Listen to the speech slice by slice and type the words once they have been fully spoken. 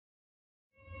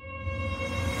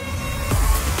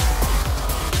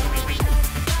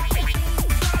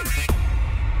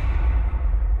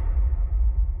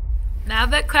Now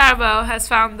that Clarabelle has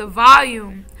found the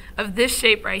volume of this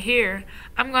shape right here,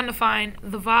 I'm going to find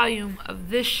the volume of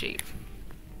this shape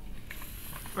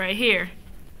right here.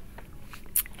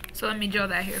 So let me draw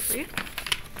that here for you.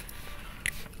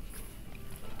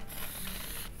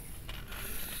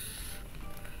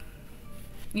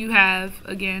 You have,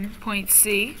 again, point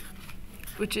C,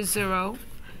 which is 0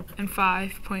 and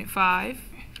 5.5.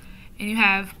 And you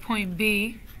have point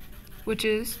B, which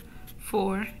is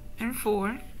 4 and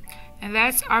 4. And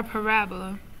that's our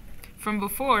parabola from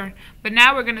before. But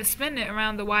now we're going to spin it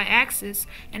around the y-axis,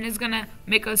 and it's going to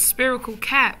make a spherical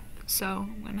cap. So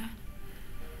I'm going to...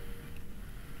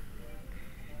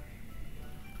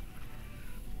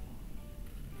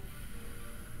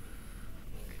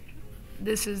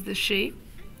 This is the shape.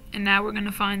 And now we're going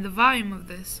to find the volume of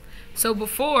this. So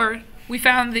before, we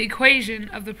found the equation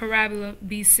of the parabola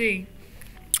BC.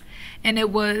 And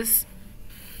it was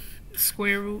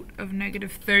square root of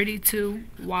negative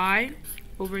 32y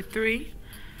over 3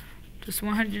 just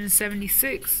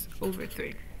 176 over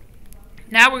 3.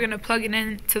 Now we're going to plug it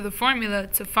into the formula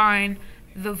to find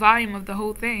the volume of the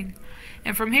whole thing.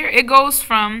 And from here, it goes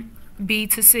from B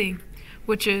to C,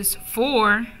 which is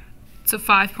 4 to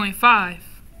 5.5.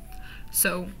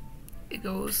 So it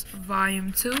goes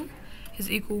volume 2 is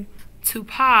equal to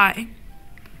pi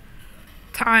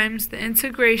times the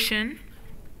integration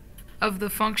of the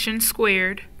function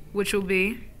squared, which will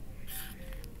be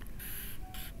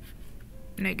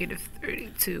negative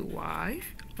 32y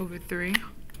over 3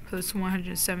 plus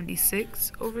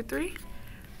 176 over 3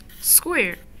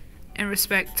 squared in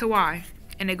respect to y.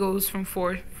 And it goes from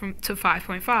 4 to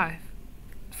 5.5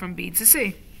 from B to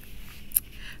C.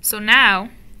 So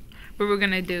now what we're going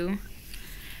to do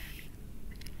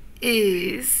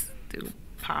is do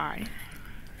pi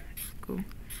equal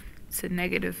to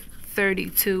negative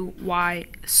 32y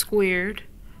squared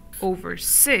over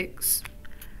 6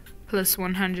 plus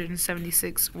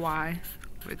 176y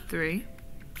over 3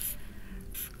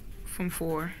 from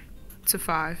 4 to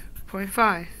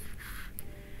 5.5.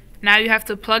 Now you have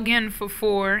to plug in for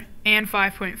 4 and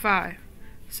 5.5.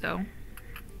 So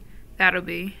that'll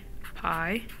be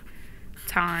pi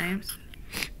times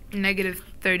negative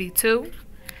 32,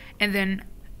 and then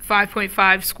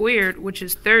 5.5 squared, which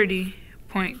is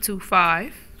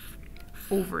 30.25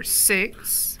 over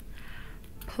 6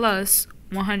 plus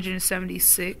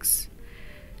 176,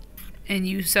 and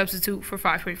you substitute for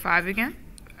 5.5 again,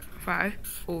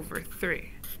 5 over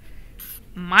 3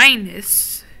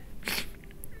 minus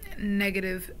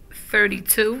negative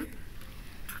 32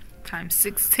 times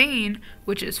 16,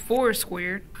 which is 4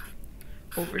 squared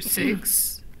over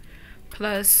 6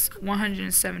 plus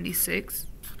 176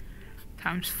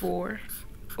 times 4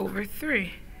 over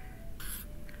 3.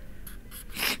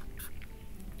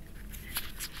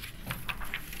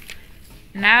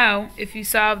 Now, if you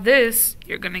solve this,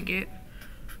 you're going to get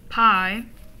pi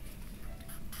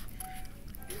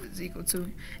is equal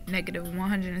to negative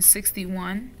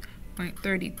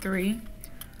 161.33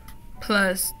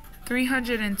 plus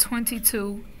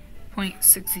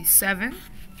 322.67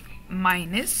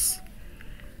 minus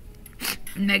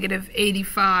negative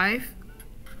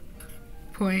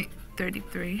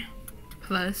 85.33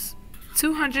 plus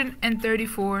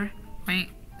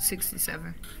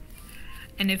 234.67.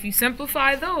 And if you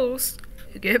simplify those,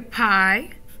 you get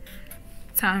pi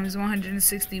times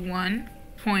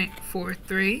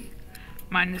 161.43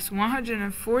 minus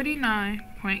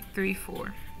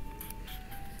 149.34.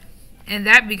 And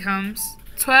that becomes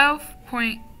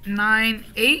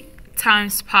 12.98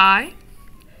 times pi,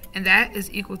 and that is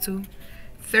equal to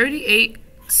 38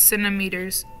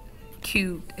 centimeters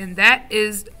cubed. And that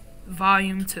is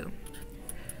volume 2.